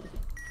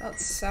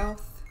 That's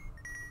south.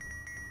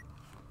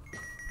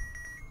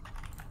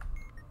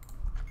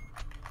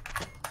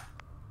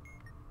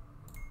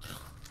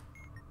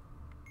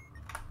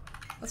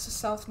 That's a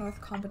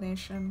south-north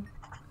combination.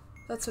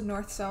 That's a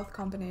north-south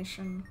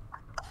combination.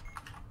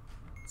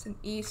 It's an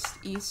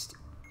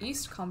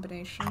east-east-east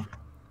combination.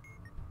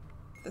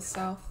 The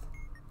south.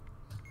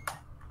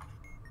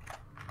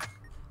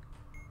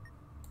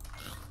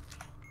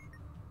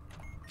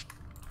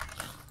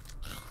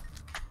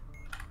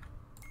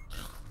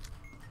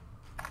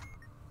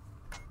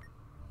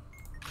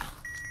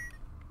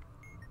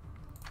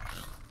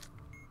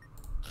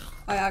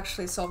 I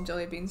actually solved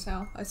jelly beans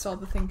now. I saw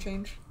the thing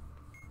change.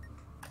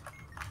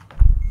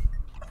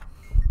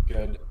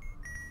 Good.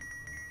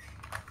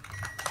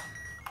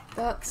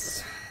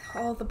 That's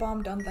all the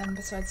bomb done then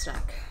besides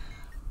Zaak.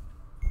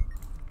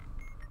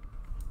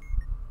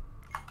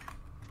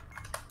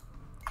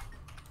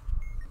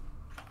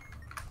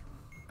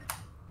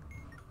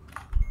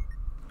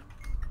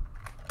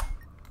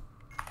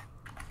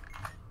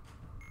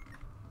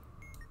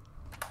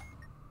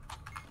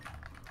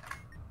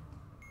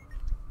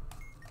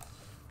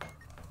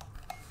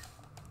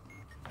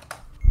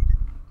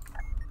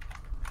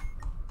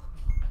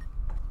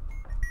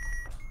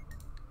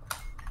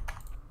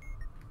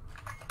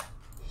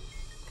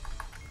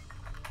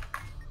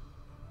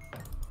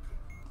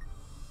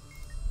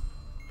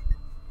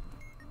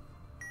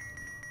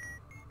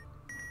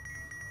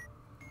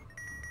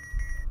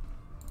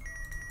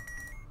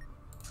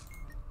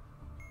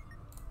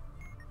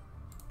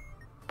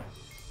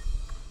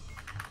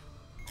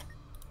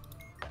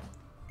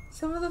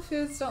 Some of the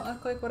foods don't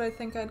look like what I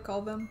think I'd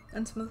call them,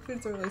 and some of the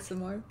foods are really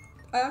similar.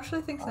 I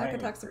actually think Snack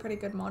Attack's a pretty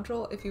good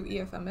module if you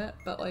EFM it,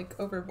 but like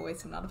over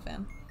voice I'm not a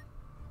fan.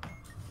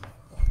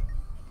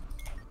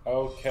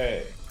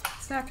 Okay.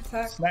 Snack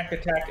Attack. Snack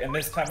Attack, and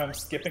this time I'm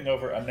skipping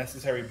over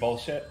unnecessary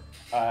bullshit.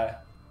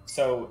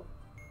 So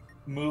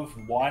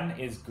move 1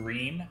 is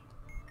green.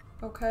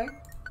 Okay.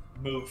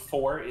 Move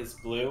 4 is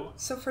blue.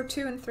 So for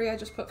 2 and 3 I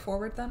just put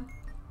forward then?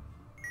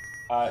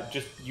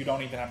 Just, you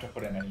don't even have to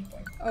put in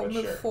anything. Oh,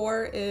 move sure.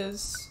 4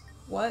 is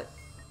what?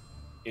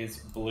 Is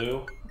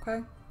blue.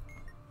 Okay.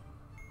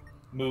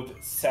 Move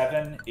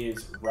 7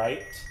 is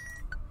right.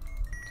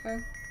 Okay.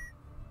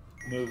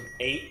 Move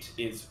 8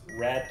 is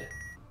red.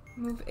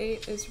 Move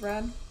 8 is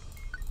red.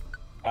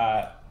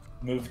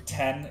 Move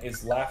 10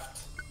 is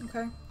left.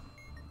 Okay.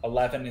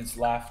 11 is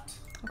left.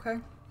 Okay.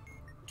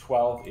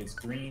 12 is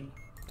green.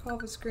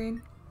 12 is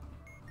green.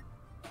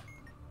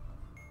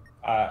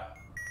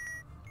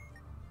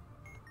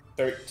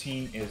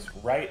 13 is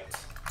right.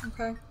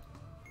 Okay.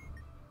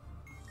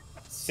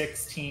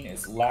 16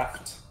 is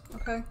left.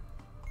 Okay.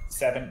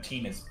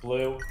 17 is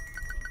blue.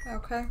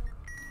 Okay.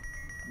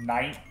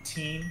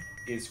 19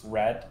 is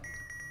red.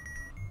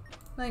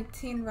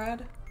 19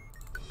 red.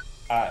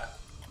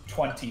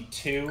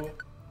 22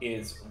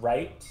 is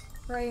right.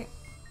 Right.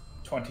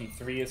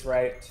 23 is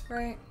right.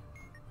 Right.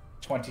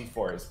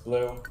 24 is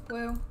blue.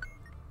 Blue.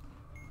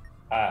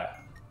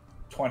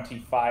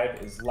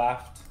 25 is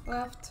left.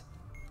 Left.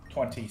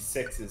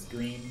 26 is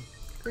green.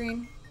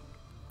 Green.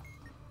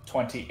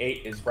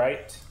 28 is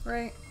right.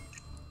 Right.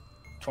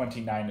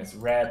 29 is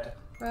red.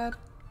 Red.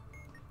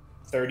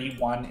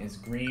 31 is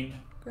green.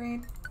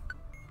 Green.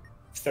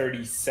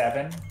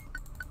 37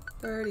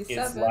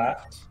 37 is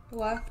left.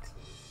 Left.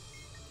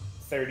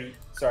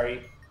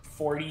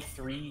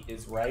 43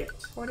 is right.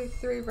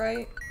 43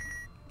 right.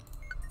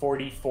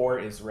 44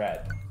 is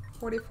red.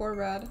 44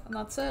 red. And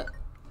that's it?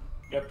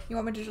 Yep. You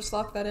want me to just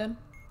lock that in?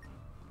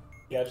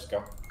 Yeah, just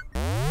go.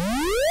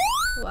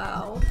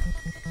 Wow.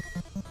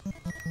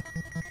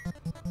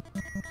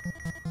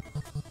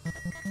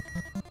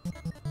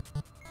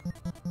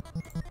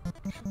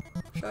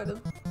 Try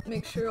to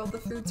make sure all the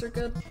foods are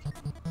good.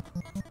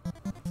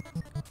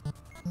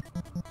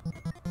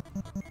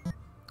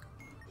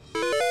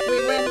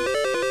 We win.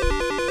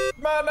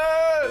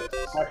 Madness!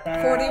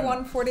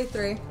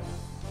 41-43.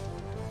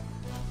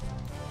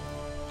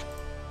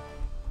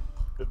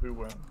 Did we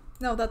win?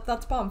 No,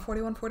 that's bomb.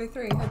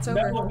 41-43. It's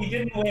over. No, we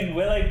didn't win.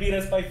 Willie beat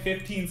us by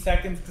 15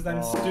 seconds because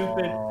I'm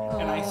stupid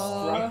and I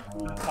struck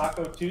on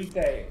Taco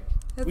Tuesday.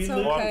 It's We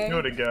okay. Well, do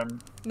it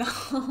again.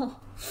 No.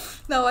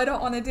 No, I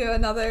don't want to do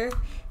another.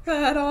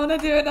 I don't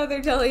want to do another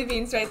jelly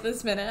beans right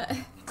this minute.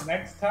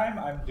 Next time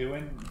I'm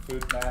doing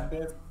Food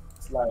Madness,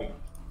 it's like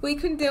We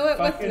can do it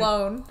with Fucking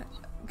Lone.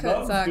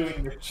 love Zaak.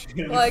 doing the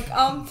chili. Like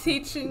I'm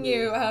teaching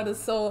you how to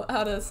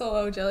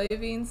solo jelly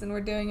beans, and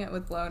we're doing it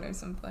with Lone or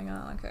something.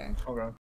 Oh, okay. Okay.